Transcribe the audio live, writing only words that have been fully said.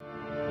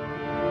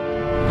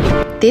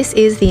This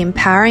is the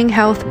Empowering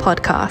Health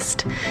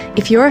podcast.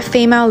 If you're a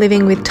female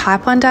living with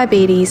type 1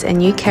 diabetes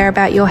and you care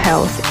about your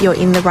health, you're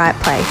in the right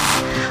place.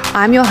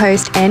 I'm your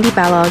host, Andy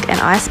Ballog, and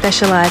I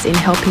specialise in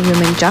helping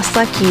women just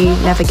like you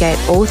navigate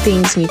all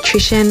things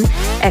nutrition,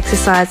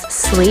 exercise,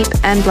 sleep,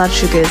 and blood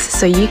sugars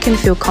so you can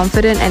feel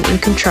confident and in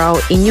control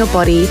in your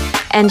body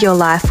and your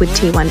life with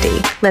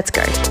T1D. Let's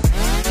go.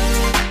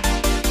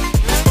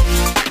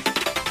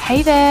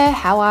 Hey there,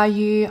 how are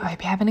you? I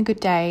hope you're having a good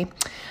day.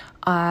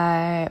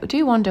 I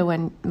do wonder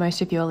when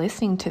most of you are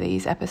listening to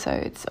these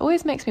episodes. It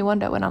always makes me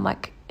wonder when I'm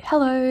like,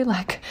 hello,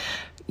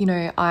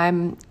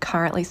 I'm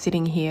currently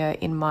sitting here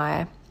in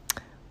my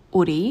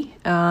hoodie.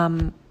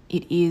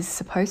 It is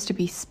supposed to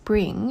be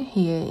spring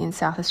here in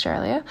South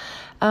Australia,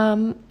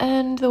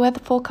 and the weather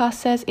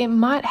forecast says it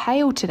might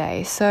hail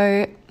today.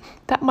 So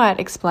that might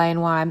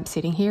explain why I'm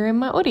sitting here in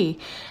my hoodie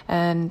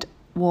and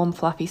warm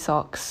fluffy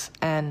socks,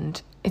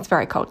 and it's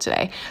very cold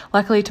today.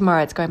 Luckily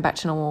tomorrow it's going back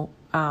to normal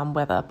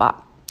weather,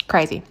 but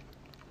crazy.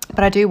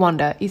 But I do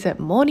wonder, is it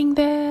morning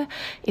there?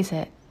 Is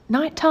it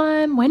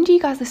nighttime? When do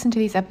you guys listen to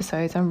these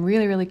episodes? I'm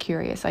really, really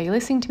curious. Are you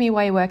listening to me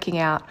while you're working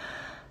out?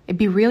 It'd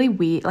be really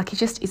weird. It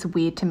just is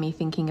weird to me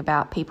thinking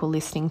about people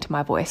listening to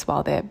my voice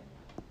while they're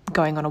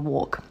going on a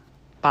walk.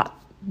 But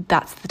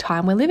that's the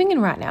time we're living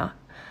in right now.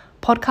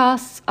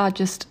 Podcasts are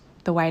just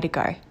the way to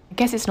go. I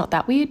guess it's not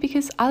that weird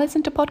because I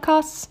listen to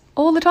podcasts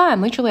all the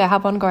time. Literally, I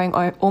have one going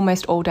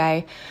almost all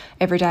day,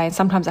 every day. And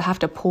sometimes I have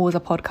to pause a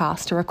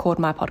podcast to record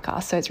my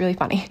podcast. So it's really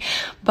funny.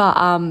 But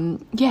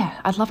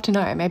I'd love to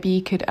know. Maybe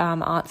you could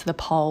answer the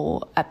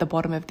poll at the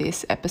bottom of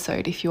this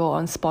episode if you're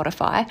on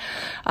Spotify.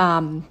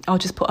 I'll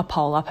just put a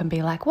poll up and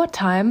be like, what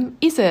time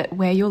is it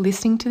where you're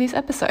listening to this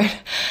episode?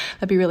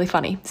 That'd be really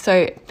funny.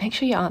 So make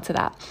sure you answer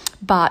that.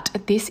 But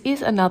this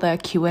is another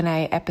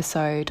Q&A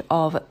episode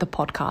of the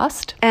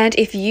podcast. And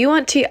if you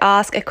want to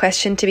ask a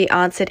question to be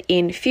answered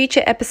in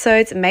future episodes,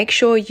 make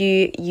sure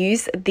you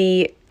use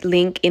the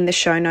link in the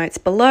show notes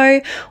below,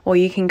 or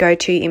you can go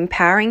to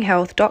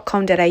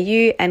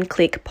empoweringhealth.com.au and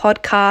click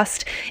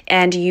podcast,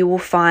 and you will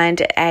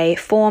find a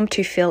form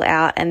to fill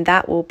out, and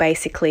that will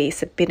basically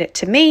submit it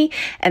to me,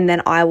 and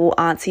then I will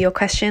answer your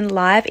question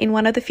live in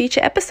one of the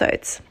future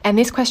episodes. And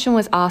this question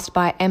was asked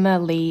by Emma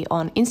Lee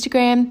on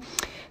Instagram.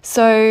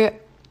 So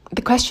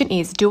the question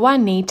is, do I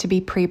need to be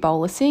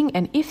pre-bolusing?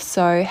 And if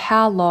so,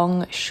 how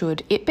long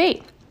should it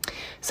be?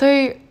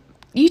 So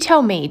you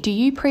tell me, do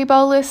you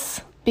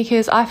pre-bolus?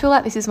 Because I feel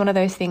like this is one of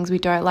those things we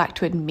don't like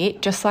to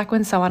admit, just like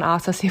when someone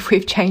asks us if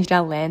we've changed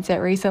our Lancet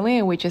recently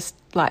and we just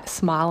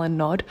smile and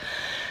nod.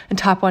 And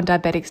type 1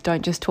 diabetics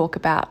don't just talk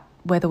about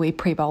whether we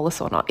pre-bolus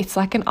or not. It's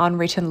like an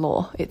unwritten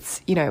law. It's,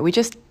 we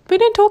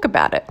don't talk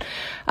about it.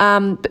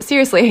 But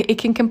seriously, it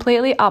can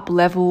completely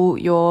up-level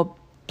your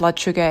blood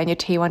sugar and your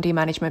T1D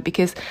management,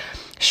 because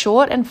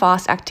short and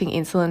fast-acting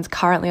insulins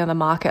currently on the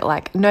market,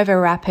 like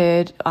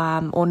NovoRapid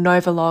or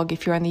Novolog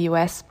if you're in the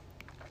US,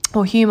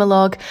 or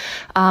Humalog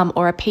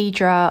or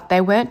Apidra, they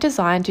weren't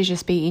designed to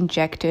just be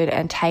injected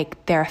and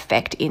take their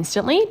effect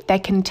instantly. They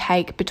can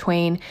take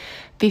between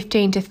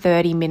 15 to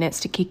 30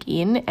 minutes to kick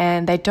in,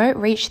 and they don't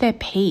reach their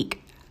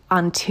peak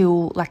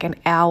until an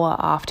hour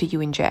after you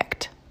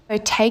inject. So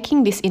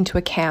taking this into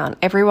account,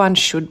 everyone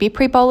should be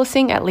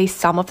pre-bolusing at least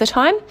some of the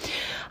time,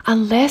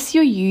 unless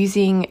you're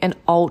using an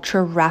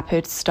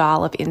ultra-rapid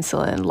style of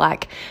insulin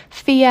like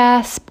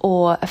Fiasp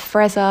or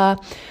Afrezza.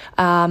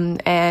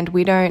 And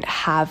we don't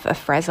have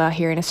Afrezza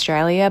here in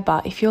Australia,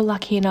 but if you're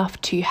lucky enough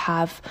to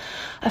have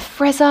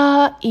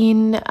Afrezza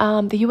in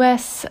the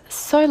US,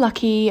 so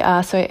lucky.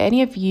 So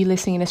any of you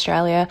listening in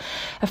Australia,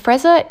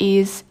 Afrezza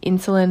is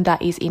insulin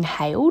that is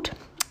inhaled.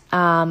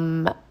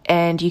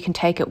 And you can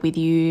take it with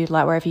you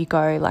wherever you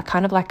go,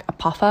 kind of like a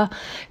puffer.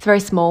 It's very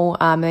small,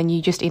 and then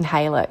you just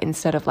inhale it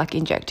instead of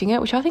injecting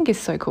it, which I think is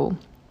so cool.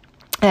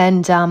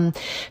 And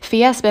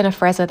Fiasp and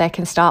Afrezza, they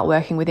can start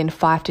working within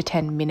 5 to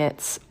 10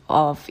 minutes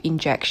of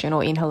injection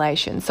or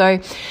inhalation. So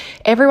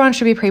everyone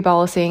should be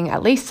pre-bolusing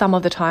at least some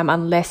of the time,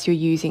 unless you're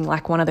using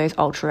one of those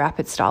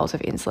ultra-rapid styles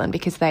of insulin,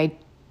 because they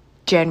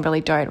generally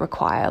don't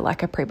require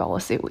a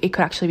pre-bolus. It could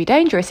actually be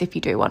dangerous if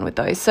you do one with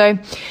those. So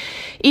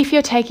if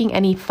you're taking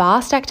any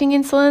fast-acting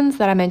insulins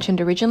that I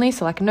mentioned originally,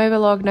 so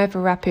Novolog,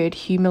 NovoRapid,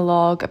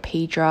 Humalog,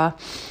 Apidra,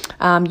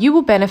 you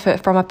will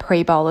benefit from a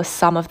pre-bolus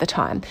some of the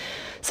time.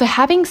 So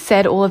having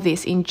said all of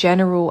this, in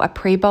general, a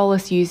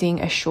pre-bolus using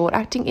a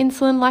short-acting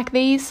insulin like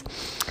these,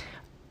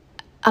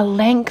 a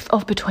length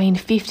of between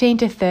 15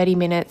 to 30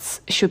 minutes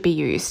should be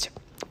used.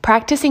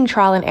 Practicing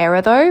trial and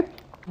error though,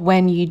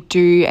 when you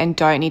do and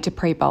don't need to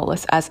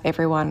pre-bolus, as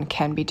everyone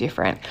can be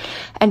different.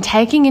 And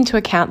taking into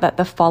account that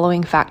the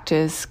following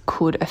factors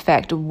could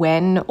affect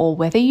when or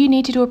whether you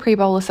need to do a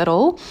pre-bolus at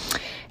all.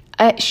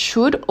 It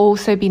should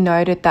also be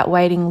noted that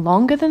waiting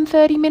longer than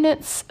 30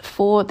 minutes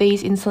for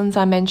these insulins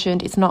I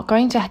mentioned is not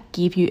going to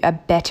give you a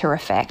better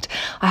effect.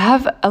 I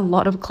have a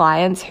lot of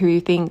clients who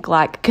think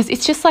because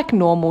it's just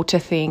normal to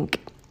think,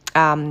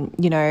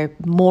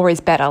 more is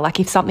better.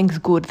 If something's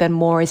good, then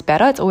more is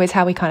better. It's always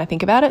how we kind of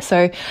think about it.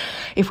 So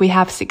if we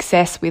have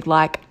success with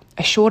a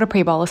a shorter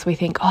pre-bolus, we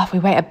think, oh, if we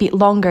wait a bit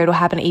longer, it'll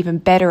have an even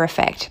better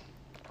effect.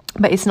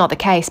 But it's not the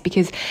case,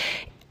 because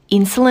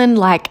insulin,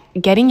 like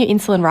getting your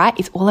insulin right,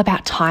 is all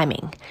about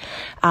timing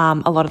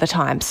a lot of the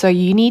time. So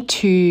you need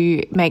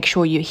to make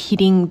sure you're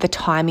hitting the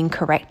timing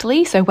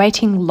correctly. So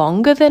waiting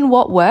longer than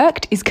what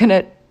worked is going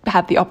to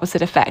have the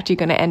opposite effect. You're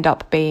going to end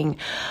up being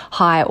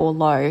high or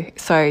low.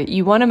 So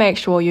you want to make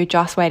sure you're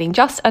just waiting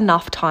just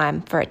enough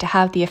time for it to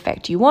have the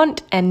effect you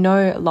want, and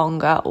no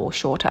longer or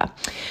shorter.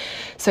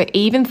 So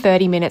even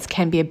 30 minutes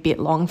can be a bit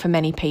long for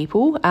many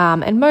people,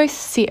 and most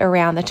sit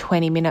around the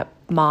 20-minute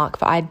mark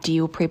for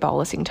ideal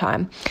pre-bolusing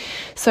time.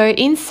 So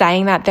in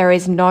saying that, there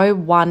is no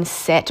one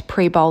set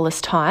pre-bolus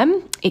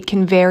time. It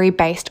can vary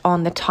based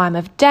on the time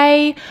of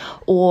day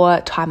or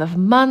time of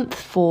month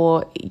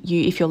for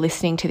you if you're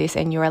listening to this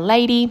and you're a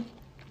lady.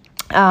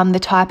 The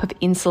type of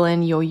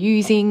insulin you're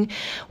using,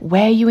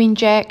 where you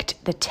inject,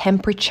 the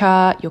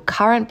temperature, your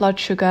current blood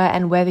sugar,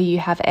 and whether you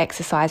have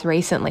exercised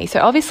recently. So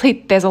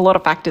obviously there's a lot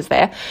of factors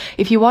there.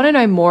 If you want to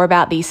know more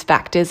about these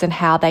factors and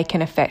how they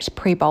can affect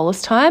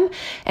pre-bolus time,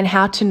 and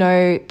how to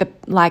know the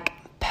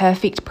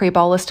perfect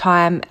pre-bolus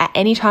time at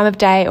any time of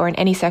day or in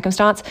any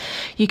circumstance,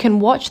 you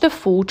can watch the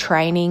full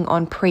training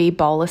on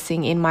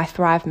pre-bolusing in my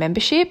Thrive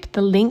membership.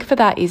 The link for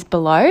that is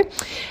below.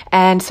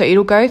 And so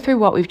it'll go through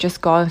what we've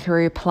just gone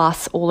through,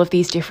 plus all of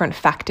these different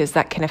factors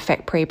that can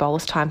affect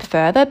pre-bolus time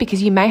further,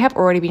 because you may have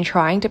already been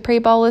trying to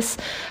pre-bolus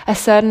a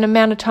certain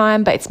amount of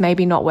time, but it's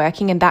maybe not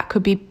working, and that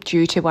could be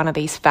due to one of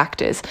these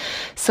factors.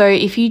 So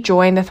if you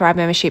join the Thrive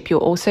membership, you'll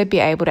also be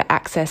able to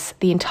access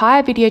the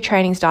entire video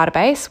trainings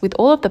database with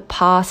all of the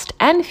past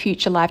and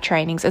future live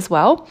trainings as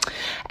well.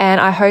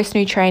 And I host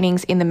new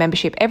trainings in the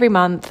membership every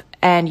month,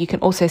 and you can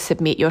also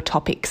submit your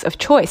topics of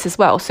choice as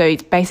well. So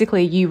it's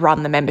basically you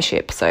run the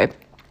membership. So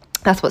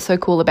that's what's so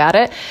cool about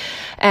it.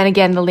 And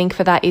again, the link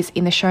for that is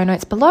in the show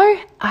notes below.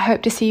 I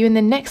hope to see you in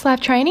the next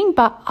live training,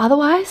 but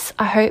otherwise,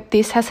 I hope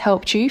this has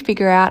helped you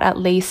figure out at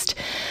least,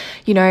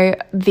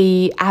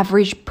 the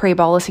average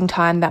pre-bolusing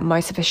time that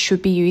most of us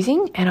should be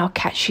using. And I'll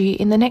catch you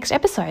in the next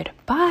episode.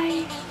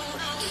 Bye.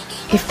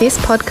 If this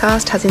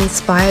podcast has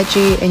inspired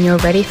you and you're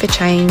ready for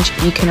change,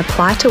 you can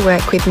apply to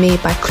work with me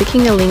by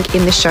clicking the link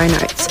in the show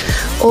notes,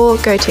 or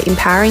go to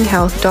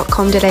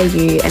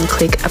empoweringhealth.com.au and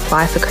click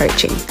apply for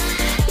coaching.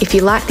 If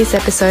you like this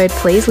episode,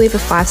 please leave a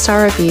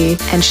 5-star review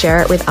and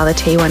share it with other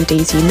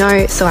T1Ds you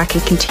know, so I can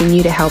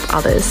continue to help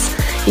others.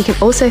 You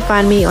can also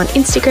find me on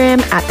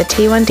Instagram at the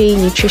T1D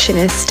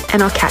Nutritionist,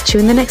 and I'll catch you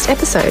in the next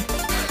episode.